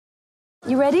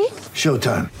You ready?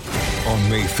 Showtime. On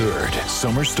May 3rd,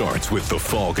 summer starts with The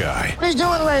Fall Guy. Let's do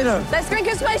it later. Let's drink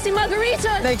a spicy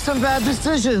margarita. Make some bad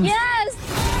decisions.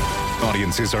 Yes!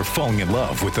 Audiences are falling in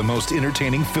love with the most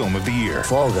entertaining film of the year.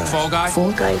 Fall Guy. Fall Guy?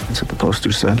 Fall Guy. That's what the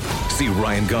poster said. See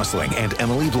Ryan Gosling and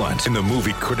Emily Blunt in the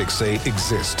movie critics say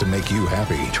exists to make you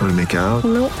happy. Trying to make it out?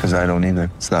 Nope. Because I don't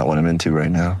either. It's not what I'm into right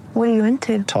now. What are you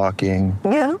into? Talking.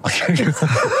 Yeah.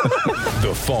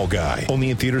 The Fall Guy.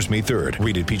 Only in theaters May 3rd.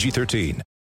 Rated PG-13.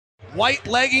 White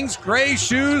leggings, gray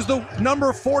shoes, the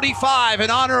number 45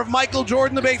 in honor of Michael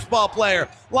Jordan, the baseball player.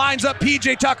 Lines up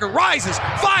P.J. Tucker, rises,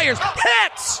 fires,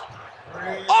 hits!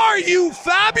 Are you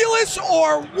fabulous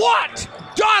or what?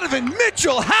 Donovan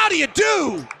Mitchell, how do you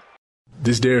do?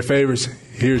 This is Derek Favors.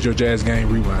 Here's your Jazz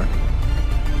Game Rewind.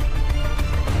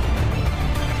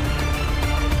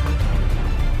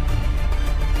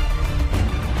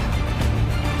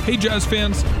 Hey Jazz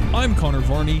fans, I'm Connor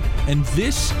Varney, and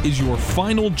this is your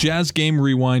final Jazz Game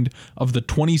Rewind of the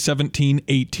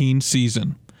 2017-18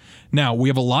 season. Now, we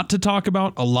have a lot to talk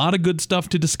about, a lot of good stuff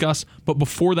to discuss, but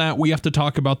before that, we have to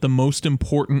talk about the most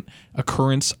important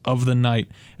occurrence of the night.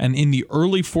 And in the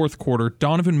early fourth quarter,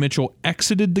 Donovan Mitchell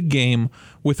exited the game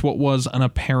with what was an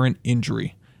apparent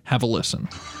injury. Have a listen.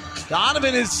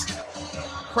 Donovan is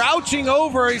crouching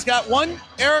over. He's got one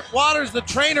Eric Waters, the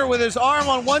trainer, with his arm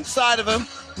on one side of him.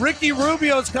 Ricky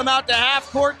Rubio's come out to half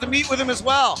court to meet with him as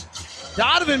well.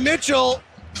 Donovan Mitchell,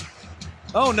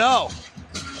 oh no.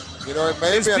 You know, it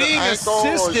may is be being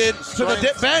assisted to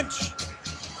the bench.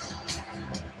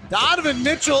 Donovan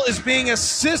Mitchell is being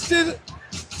assisted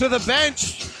to the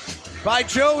bench by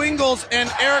Joe Ingles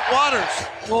and Eric Waters.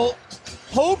 We'll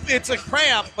hope it's a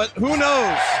cramp, but who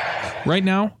knows? Right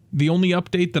now, the only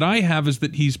update that I have is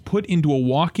that he's put into a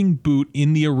walking boot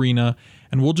in the arena,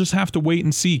 and we'll just have to wait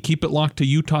and see. Keep it locked to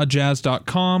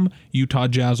UtahJazz.com, Utah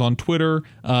Jazz on Twitter,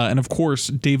 and of course,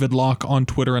 David Locke on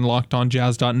Twitter and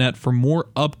LockedOnJazz.net for more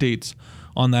updates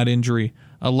on that injury.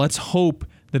 Let's hope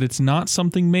that it's not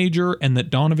something major and that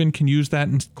Donovan can use that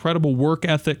incredible work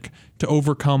ethic to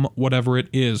overcome whatever it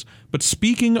is. But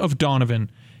speaking of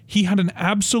Donovan, he had an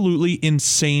absolutely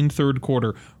insane third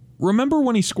quarter. Remember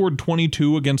when he scored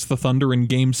 22 against the Thunder in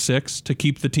Game 6 to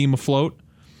keep the team afloat?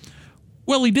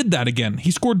 Well, he did that again. He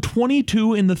scored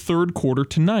 22 in the third quarter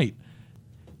tonight.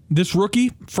 This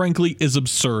rookie, frankly, is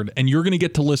absurd, and you're going to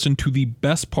get to listen to the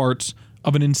best parts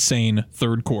of an insane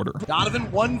third quarter.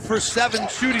 Donovan 1 for 7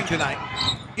 shooting tonight.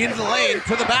 Into the lane,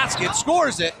 to the basket,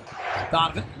 scores it.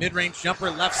 Donovan, mid-range jumper,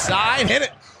 left side, hit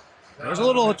it. There's a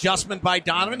little adjustment by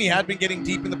Donovan. He had been getting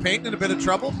deep in the paint and in a bit of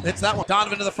trouble. Hits that one.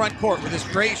 Donovan to the front court with his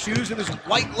gray shoes and his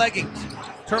white leggings.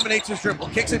 Terminates his dribble,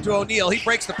 kicks it to O'Neal. He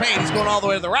breaks the paint. He's going all the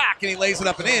way to the rack, and he lays it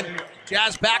up and in.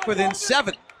 Jazz back within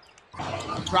 7.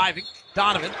 Driving.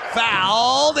 Donovan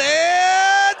fouled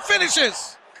and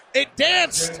finishes. It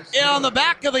danced on the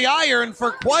back of the iron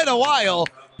for quite a while.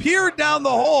 Peered down the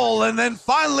hole and then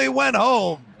finally went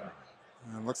home.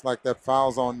 It looks like that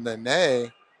foul's on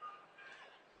Nene.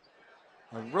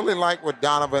 I really like what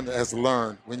Donovan has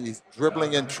learned when he's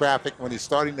dribbling in traffic, when he's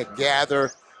starting to gather.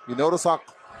 You notice how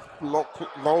low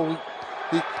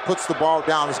he puts the ball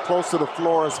down as close to the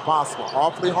floor as possible.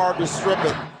 Awfully hard to strip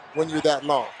it when you're that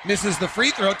low. Misses the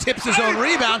free throw, tips his own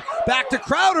rebound. Back to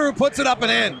Crowder, who puts it up and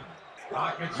in.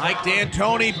 Mike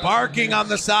D'Antoni barking on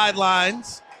the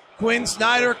sidelines. Quinn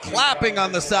Snyder clapping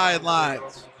on the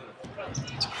sidelines.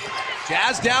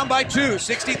 Jazz down by 2,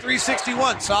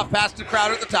 63-61. Soft pass to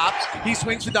Crowder at the top. He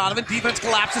swings to Donovan. Defense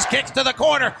collapses, kicks to the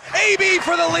corner. AB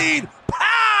for the lead.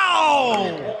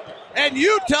 Pow! And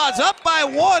Utah's up by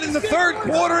 1 in the third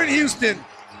quarter in Houston.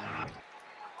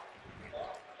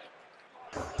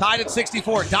 Tied at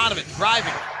 64. Donovan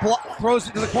driving. Throws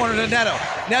it to the corner to Neto.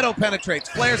 Neto penetrates.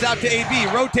 Flares out to AB.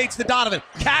 Rotates to Donovan.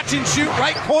 Catch and shoot.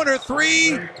 Right corner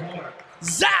 3.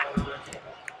 Zap!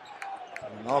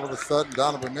 And all of a sudden,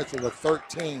 Donovan Mitchell with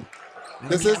 13.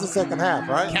 This is the second half,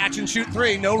 right? Catch and shoot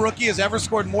 3. No rookie has ever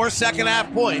scored more second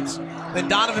half points than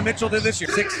Donovan Mitchell did this year.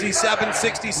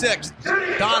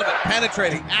 67-66. Donovan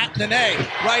penetrating at Nene.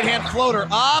 Right hand floater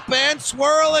up and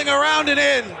swirling around and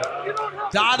in.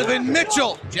 Donovan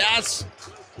Mitchell. Jazz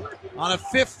on a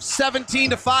 5th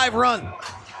 17-5 run.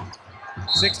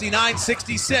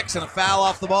 69-66 and a foul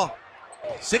off the ball.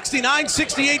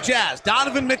 69-68 Jazz.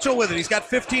 Donovan Mitchell with it. He's got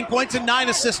 15 points and 9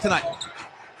 assists tonight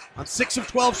on 6 of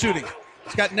 12 shooting.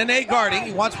 He's got Nene guarding.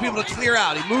 He wants people to clear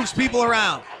out. He moves people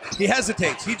around. He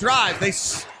hesitates. He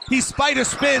drives. He spider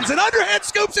spins and underhand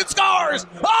scoops and scores.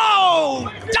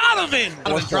 Oh, Donovan!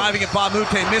 Donovan driving at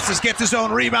Bamute, misses, gets his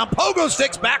own rebound. Pogo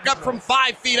sticks back up from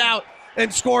 5 feet out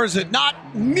and scores it.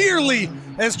 Not nearly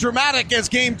as dramatic as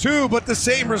game 2, but the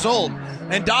same result.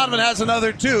 and Donovan has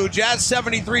another 2. Jazz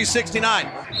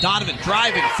 73-69. Donovan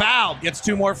driving, foul, gets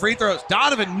 2 more free throws.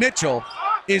 Donovan Mitchell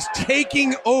is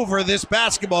taking over this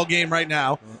basketball game right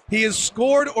now. He has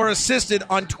scored or assisted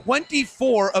on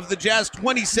 24 of the Jazz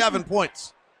 27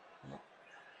 points.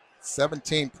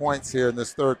 17 points here in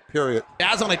this third period.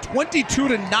 Jazz on a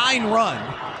 22-9 run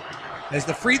as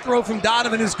the free throw from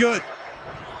Donovan is good.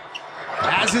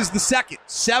 As is the second,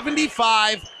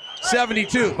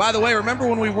 75-72. By the way, remember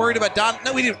when we worried about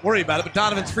No, we didn't worry about it, but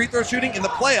Donovan's free throw shooting in the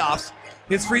playoffs,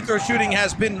 his free throw shooting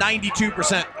has been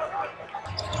 92%.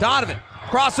 Donovan,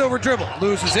 crossover dribble,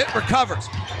 loses it, recovers,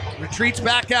 retreats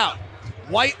back out.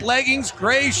 White leggings,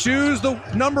 gray shoes, the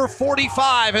number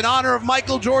 45 in honor of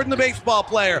Michael Jordan, the baseball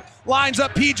player. Lines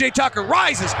up PJ Tucker,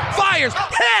 rises, fires,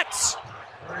 hits!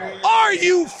 Are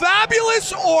you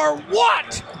fabulous or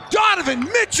what? Donovan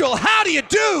Mitchell, how do you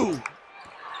do?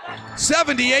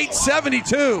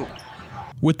 78-72.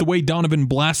 With the way Donovan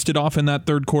blasted off in that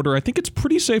third quarter, I think it's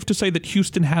pretty safe to say that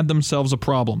Houston had themselves a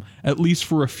problem, at least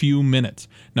for a few minutes.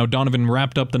 Now, Donovan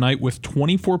wrapped up the night with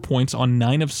 24 points on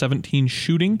 9 of 17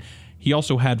 shooting. He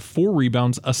also had 4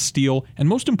 rebounds, a steal, and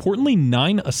most importantly,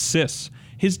 9 assists.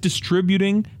 His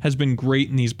distributing has been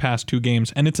great in these past 2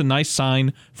 games, and it's a nice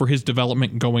sign for his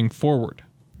development going forward.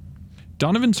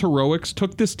 Donovan's heroics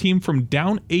took this team from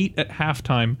down 8 at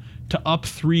halftime to up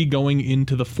 3 going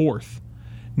into the fourth.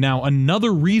 Now,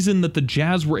 another reason that the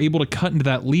Jazz were able to cut into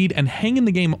that lead and hang in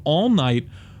the game all night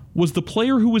was the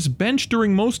player who was benched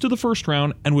during most of the first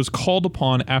round and was called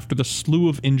upon after the slew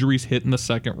of injuries hit in the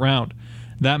second round.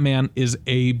 That man is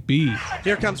AB.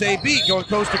 Here comes AB going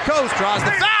coast to coast, draws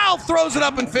the foul, throws it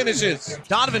up and finishes.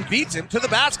 Donovan beats him to the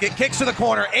basket, kicks to the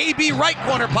corner. AB right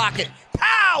corner pocket.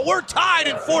 Pow! We're tied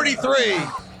at 43.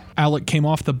 Alec came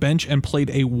off the bench and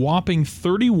played a whopping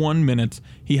 31 minutes.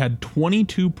 He had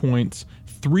 22 points.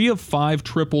 3 of 5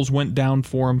 triples went down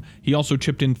for him. He also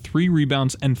chipped in 3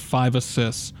 rebounds and 5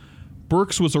 assists.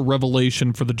 Burks was a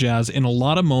revelation for the Jazz in a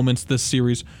lot of moments this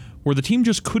series where the team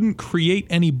just couldn't create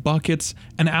any buckets,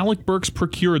 and Alec Burks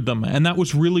procured them, and that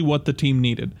was really what the team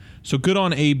needed. So good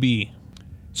on AB.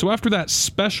 So after that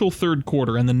special third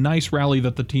quarter and the nice rally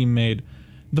that the team made,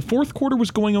 the fourth quarter was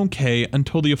going okay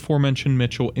until the aforementioned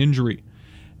Mitchell injury.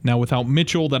 Now without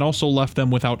Mitchell, that also left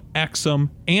them without Exum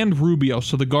and Rubio,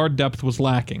 so the guard depth was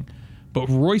lacking. But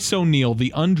Royce O'Neal,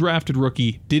 the undrafted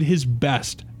rookie, did his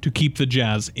best to keep the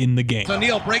Jazz in the game.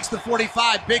 O'Neal breaks the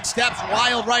 45, big steps,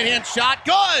 wild right-hand shot,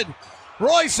 good!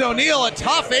 Royce O'Neal, a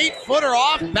tough 8-footer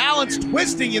off balance,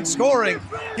 twisting and scoring.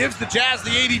 Gives the Jazz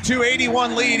the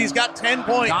 82-81 lead. He's got 10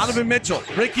 points. Donovan Mitchell,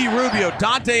 Ricky Rubio,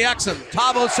 Dante Exum,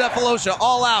 Thabo Sefolosha,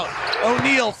 all out.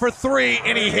 O'Neal for 3,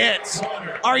 and he hits.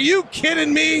 Are you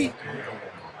kidding me?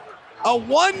 A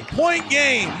 1-point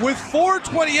game with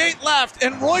 4:28 left,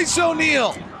 and Royce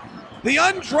O'Neal, the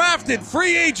undrafted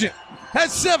free agent,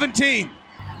 has 17.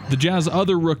 The Jazz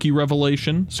other rookie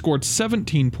revelation scored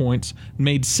 17 points,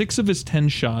 made 6 of his 10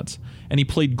 shots, and he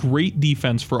played great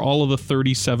defense for all of the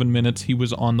 37 minutes he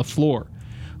was on the floor.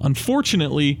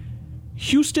 Unfortunately,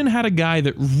 Houston had a guy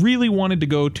that really wanted to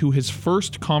go to his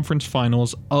first conference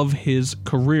finals of his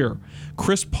career.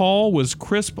 Chris Paul was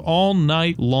crisp all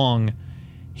night long.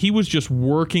 He was just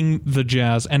working the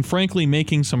Jazz and frankly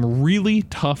making some really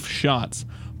tough shots.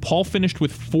 Paul finished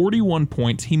with 41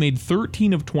 points. He made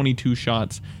 13 of 22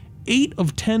 shots, 8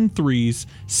 of 10 threes,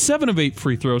 7 of 8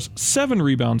 free throws, 7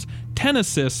 rebounds, 10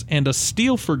 assists, and a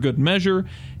steal for good measure.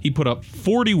 He put up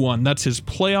 41. That's his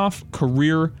playoff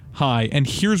career high. And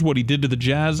here's what he did to the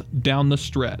Jazz down the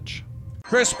stretch.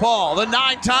 Chris Paul, the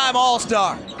 9-time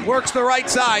All-Star, works the right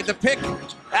side. The pick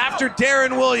after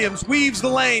Darren Williams, weaves the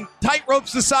lane, tight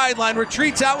ropes the sideline,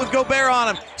 retreats out with Gobert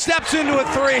on him, steps into a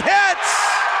 3, hits!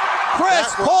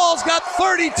 Chris Paul's got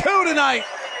 32 tonight.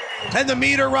 And the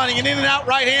meter running, an in-and-out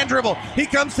right-hand dribble. He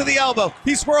comes to the elbow.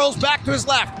 He swirls back to his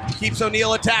left. Keeps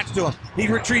O'Neal attached to him. He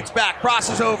retreats back,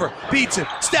 crosses over, beats it.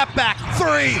 Step back,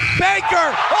 3.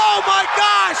 Baker! Oh my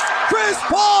gosh! Chris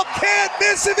Paul can't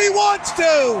miss if he wants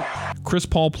to! Chris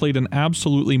Paul played an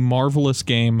absolutely marvelous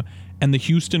game, and the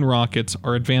Houston Rockets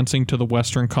are advancing to the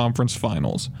Western Conference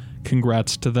Finals.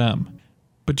 Congrats to them.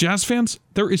 But Jazz fans,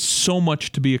 there is so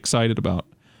much to be excited about.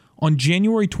 On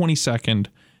January 22nd,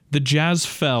 the Jazz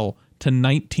fell to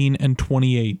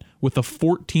 19-28 with a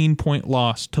 14-point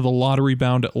loss to the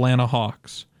lottery-bound Atlanta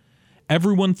Hawks.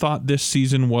 Everyone thought this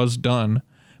season was done,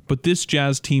 but this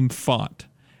Jazz team fought,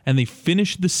 and they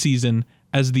finished the season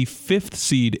as the 5th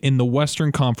seed in the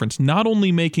Western Conference, not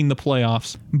only making the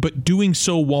playoffs, but doing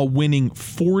so while winning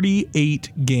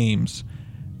 48 games.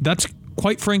 That's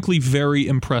quite frankly very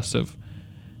impressive.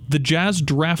 The Jazz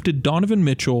drafted Donovan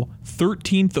Mitchell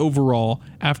 13th overall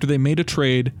after they made a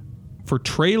trade for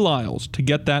Trey Lyles to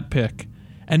get that pick.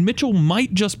 And Mitchell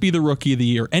might just be the Rookie of the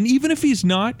Year. And even if he's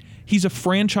not, he's a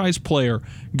franchise player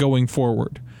going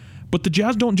forward. But the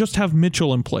Jazz don't just have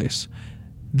Mitchell in place.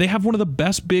 They have one of the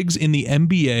best bigs in the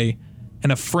NBA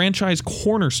and a franchise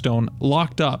cornerstone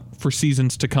locked up for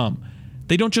seasons to come.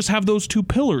 They don't just have those two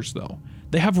pillars, though.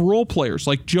 They have role players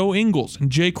like Joe Ingles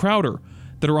and Jay Crowder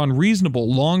that are on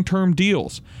reasonable long-term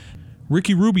deals.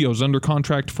 Ricky Rubio's under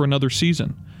contract for another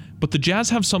season. But the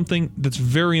Jazz have something that's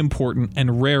very important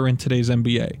and rare in today's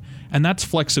NBA, and that's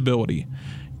flexibility.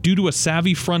 Due to a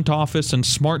savvy front office and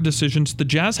smart decisions, the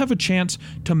Jazz have a chance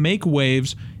to make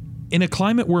waves in a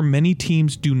climate where many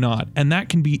teams do not, and that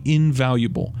can be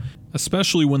invaluable,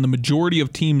 especially when the majority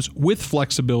of teams with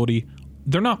flexibility,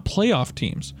 they're not playoff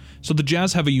teams. So the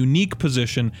Jazz have a unique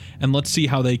position, and let's see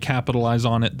how they capitalize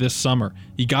on it this summer.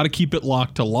 You got to keep it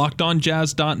locked to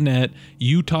LockedOnJazz.net,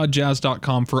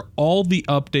 UtahJazz.com for all the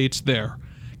updates there.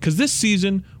 Because this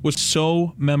season was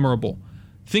so memorable.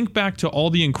 Think back to all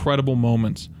the incredible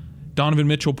moments. Donovan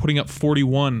Mitchell putting up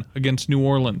 41 against New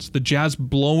Orleans. The Jazz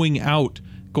blowing out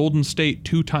Golden State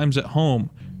 2 times at home.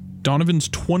 Donovan's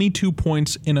 22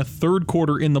 points in a third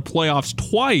quarter in the playoffs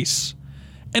twice.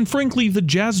 And frankly, the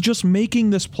Jazz just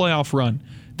making this playoff run.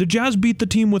 The Jazz beat the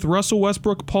team with Russell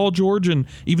Westbrook, Paul George, and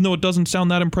even though it doesn't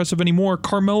sound that impressive anymore,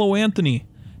 Carmelo Anthony.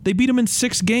 They beat him in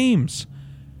 6 games.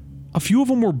 A few of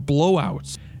them were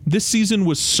blowouts. This season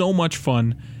was so much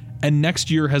fun, and next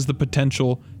year has the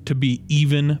potential to be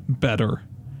even better.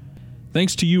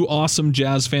 Thanks to you awesome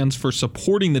Jazz fans for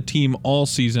supporting the team all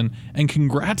season, and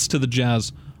congrats to the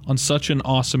Jazz on such an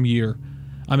awesome year.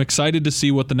 I'm excited to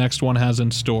see what the next one has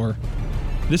in store.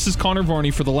 This is Connor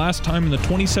Varney for the last time in the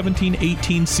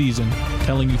 2017-18 season,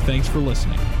 telling you thanks for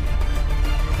listening.